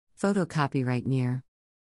Photo copyright near.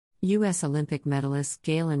 U.S. Olympic medalists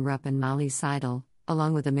Galen Rupp and Molly Seidel,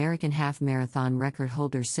 along with American half-marathon record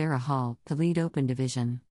holder Sarah Hall, to lead open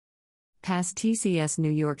division. Past TCS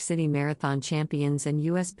New York City Marathon champions and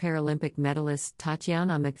U.S. Paralympic medalists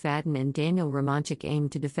Tatiana McFadden and Daniel Romanchik aim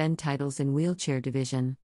to defend titles in wheelchair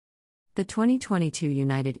division. The 2022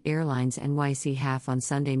 United Airlines NYC Half on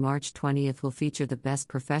Sunday, March 20th will feature the best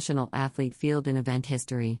professional athlete field in event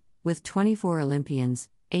history, with 24 Olympians,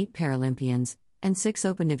 8 Paralympians, and 6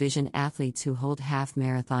 open division athletes who hold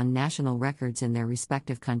half-marathon national records in their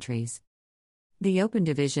respective countries. The open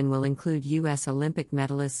division will include U.S. Olympic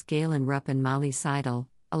medalists Galen Rupp and Molly Seidel,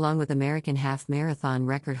 along with American half-marathon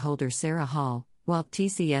record holder Sarah Hall, while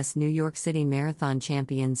TCS New York City Marathon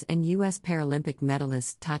champions and U.S. Paralympic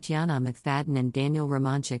medalists Tatiana McFadden and Daniel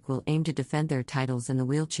Romanchik will aim to defend their titles in the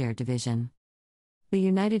wheelchair division. The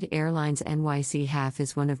United Airlines NYC Half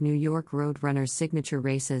is one of New York Road Runners' signature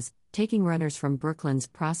races, taking runners from Brooklyn's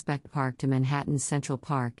Prospect Park to Manhattan's Central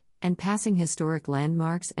Park, and passing historic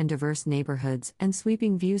landmarks and diverse neighborhoods and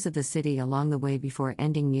sweeping views of the city along the way before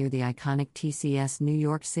ending near the iconic TCS New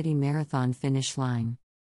York City Marathon finish line.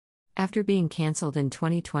 After being canceled in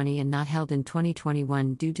 2020 and not held in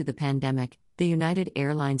 2021 due to the pandemic, the United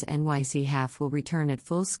Airlines NYC Half will return at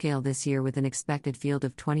full scale this year with an expected field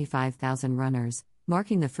of 25,000 runners,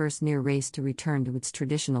 marking the first near race to return to its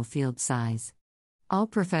traditional field size. All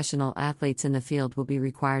professional athletes in the field will be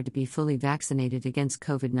required to be fully vaccinated against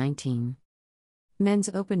COVID-19. Men's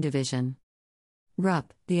Open Division.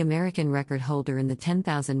 Rupp, the American record holder in the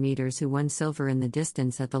 10,000 meters who won silver in the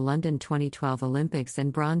distance at the London 2012 Olympics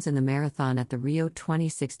and bronze in the marathon at the Rio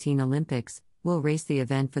 2016 Olympics, will race the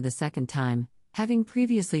event for the second time, having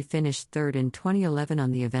previously finished third in 2011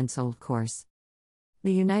 on the event's old course.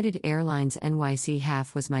 The United Airlines NYC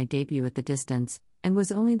Half was my debut at the distance, and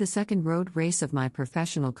was only the second road race of my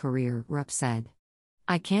professional career, Rupp said.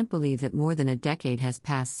 I can't believe that more than a decade has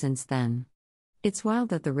passed since then. It's wild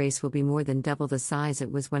that the race will be more than double the size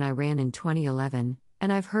it was when I ran in 2011,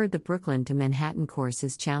 and I've heard the Brooklyn to Manhattan course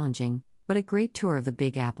is challenging, but a great tour of the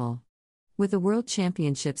Big Apple. With the World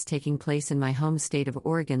Championships taking place in my home state of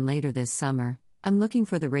Oregon later this summer, I'm looking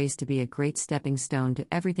for the race to be a great stepping stone to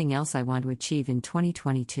everything else I want to achieve in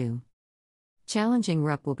 2022. Challenging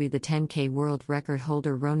Rupp will be the 10K world record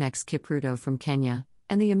holder Ronex Kipruto from Kenya,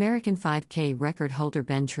 and the American 5K record holder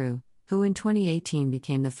Ben True, who in 2018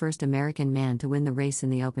 became the first American man to win the race in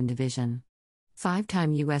the open division.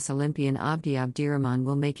 5-time U.S. Olympian Abdi Abdirahman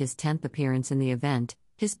will make his 10th appearance in the event.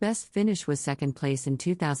 His best finish was second place in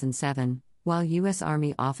 2007, while U.S.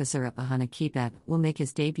 Army officer Abahana Kibet will make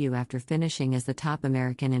his debut after finishing as the top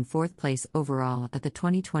American in 4th place overall at the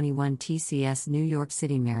 2021 TCS New York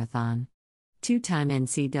City Marathon. 2-time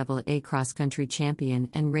NCAA cross-country champion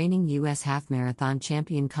and reigning U.S. half-marathon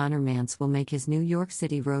champion Conor Mantz will make his New York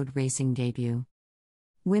City road racing debut.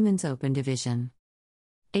 Women's Open Division.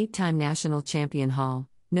 8-time national champion Hall,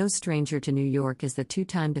 no stranger to New York as the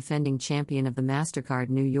 2-time defending champion of the MasterCard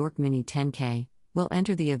New York Mini 10K, will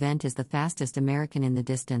enter the event as the fastest American in the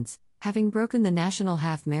distance, having broken the national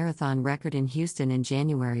half-marathon record in Houston in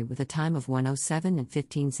January with a time of 1:07 and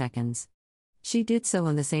 15 seconds. She did so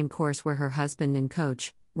on the same course where her husband and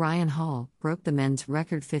coach, Ryan Hall, broke the men's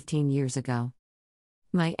record 15 years ago.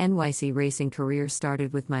 My NYC racing career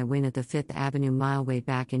started with my win at the Fifth Avenue Mile way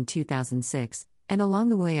back in 2006, and along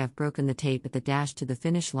the way I've broken the tape at the Dash to the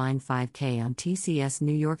Finish Line 5K on TCS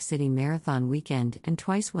New York City Marathon weekend and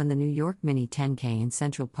twice won the New York Mini 10K in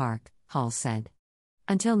Central Park, Hall said.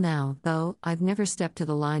 Until now, though, I've never stepped to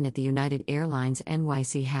the line at the United Airlines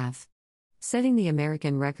NYC Half. Setting the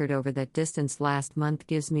American record over that distance last month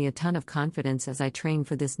gives me a ton of confidence as I train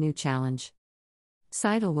for this new challenge.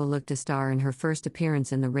 Seidel will look to star in her first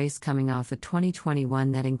appearance in the race coming off a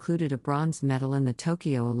 2021 that included a bronze medal in the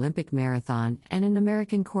Tokyo Olympic Marathon and an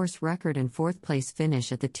American course record and 4th-place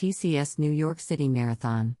finish at the TCS New York City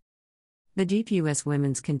Marathon. The deep U.S.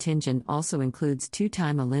 women's contingent also includes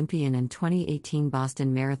 2-time Olympian and 2018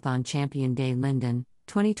 Boston Marathon champion Day Linden,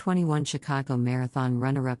 2021 Chicago Marathon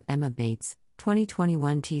runner-up Emma Bates,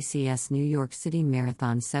 2021 TCS New York City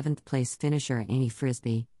Marathon 7th-place finisher Amy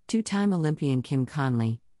Frisbee, 2-time Olympian Kim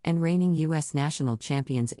Conley, and reigning U.S. national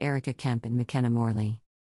champions Erica Kemp and McKenna Morley.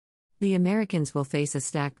 The Americans will face a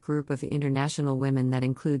stacked group of international women that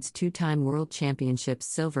includes 2-time World Championships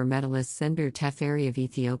silver medalist Senbir Teferi of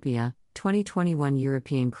Ethiopia, 2021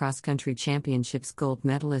 European Cross-Country Championships gold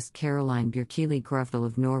medalist Caroline Bjørkili Grovdal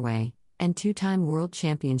of Norway, and 2-time World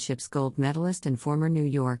Championships gold medalist and former New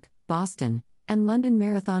York, Boston, and London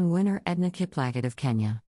Marathon winner Edna Kiplagat of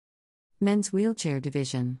Kenya. Men's Wheelchair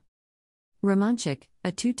Division. Romanchik,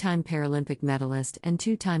 a two-time Paralympic medalist and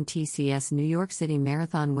two-time TCS New York City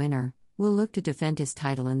Marathon winner, will look to defend his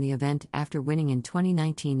title in the event after winning in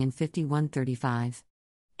 2019 in 51:35.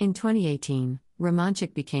 In 2018,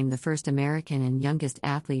 Romanchik became the first American and youngest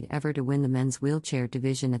athlete ever to win the men's wheelchair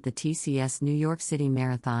division at the TCS New York City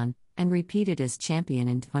Marathon, and repeated as champion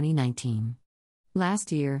in 2019.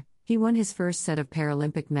 Last year, he won his first set of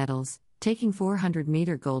Paralympic medals, taking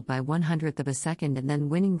 400-meter gold by 100th of a second and then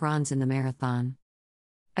winning bronze in the marathon.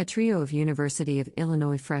 A trio of University of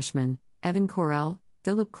Illinois freshmen, Evan Correll,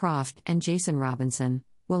 Philip Croft, and Jason Robinson,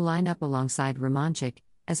 will line up alongside Romanchik,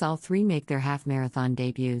 as all three make their half-marathon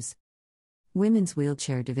debuts. Women's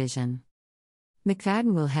Wheelchair Division.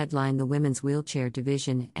 McFadden will headline the Women's Wheelchair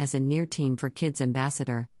Division as a near team for Kids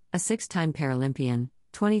ambassador, a 6-time Paralympian,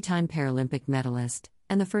 20-time Paralympic medalist,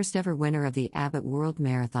 and the first-ever winner of the Abbott World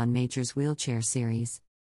Marathon Majors Wheelchair Series.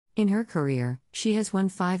 In her career, she has won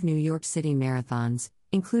 5 New York City marathons,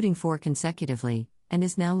 including 4 consecutively, and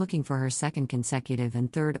is now looking for her second consecutive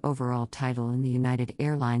and third overall title in the United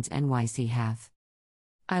Airlines NYC Half.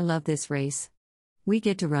 "I love this race. We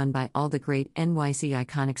get to run by all the great NYC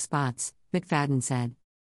iconic spots," McFadden said.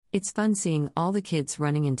 "It's fun seeing all the kids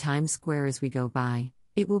running in Times Square as we go by.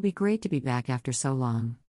 It will be great to be back after so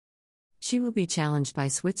long." She will be challenged by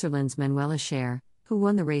Switzerland's Manuela Schär, who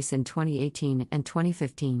won the race in 2018 and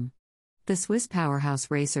 2015. The Swiss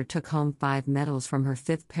powerhouse racer took home 5 medals from her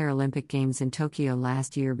 5th Paralympic Games in Tokyo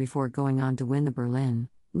last year before going on to win the Berlin,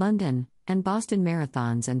 London, and Boston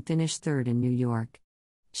marathons and finish 3rd in New York.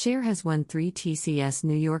 Schär has won 3 TCS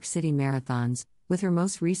New York City marathons, with her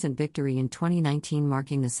most recent victory in 2019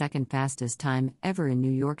 marking the second fastest time ever in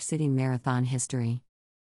New York City marathon history.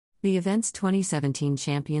 The event's 2017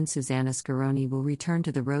 champion Susanna Scaroni will return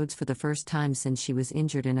to the roads for the first time since she was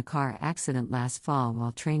injured in a car accident last fall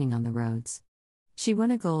while training on the roads. She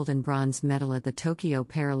won a gold and bronze medal at the Tokyo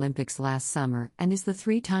Paralympics last summer and is the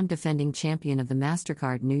 3-time defending champion of the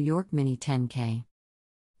MasterCard New York Mini 10K.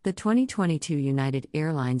 The 2022 United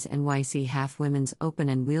Airlines NYC Half Women's Open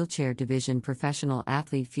and Wheelchair Division professional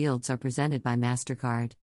athlete fields are presented by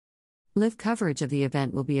MasterCard. Live coverage of the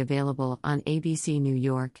event will be available on ABC New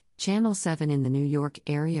York, Channel 7 in the New York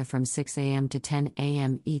area from 6 a.m. to 10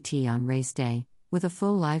 a.m. ET on race day, with a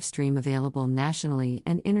full live stream available nationally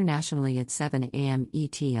and internationally at 7 a.m.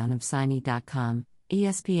 ET on Obscini.com,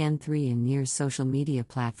 ESPN3 and NYR's social media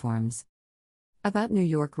platforms. About New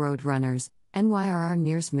York road runners, NYRR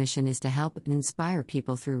NYR's mission is to help and inspire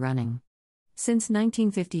people through running. Since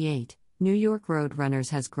 1958, New York Road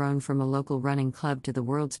Runners has grown from a local running club to the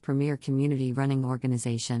world's premier community running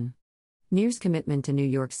organization. NYR's commitment to New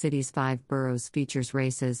York City's 5 boroughs features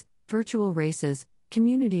races, virtual races,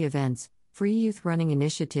 community events, free youth running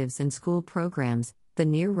initiatives and school programs, the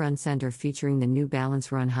NYR Run Center featuring the New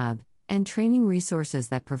Balance Run Hub, and training resources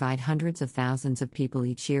that provide hundreds of thousands of people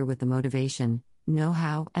each year with the motivation,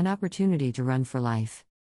 know-how, and opportunity to run for life.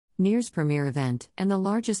 NYR's premier event, and the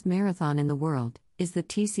largest marathon in the world, is the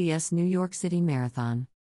TCS New York City Marathon.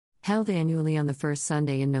 Held annually on the first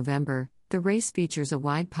Sunday in November, the race features a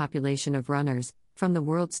wide population of runners, from the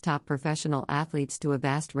world's top professional athletes to a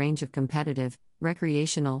vast range of competitive,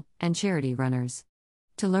 recreational, and charity runners.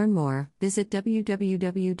 To learn more, visit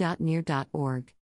www.nyr.org.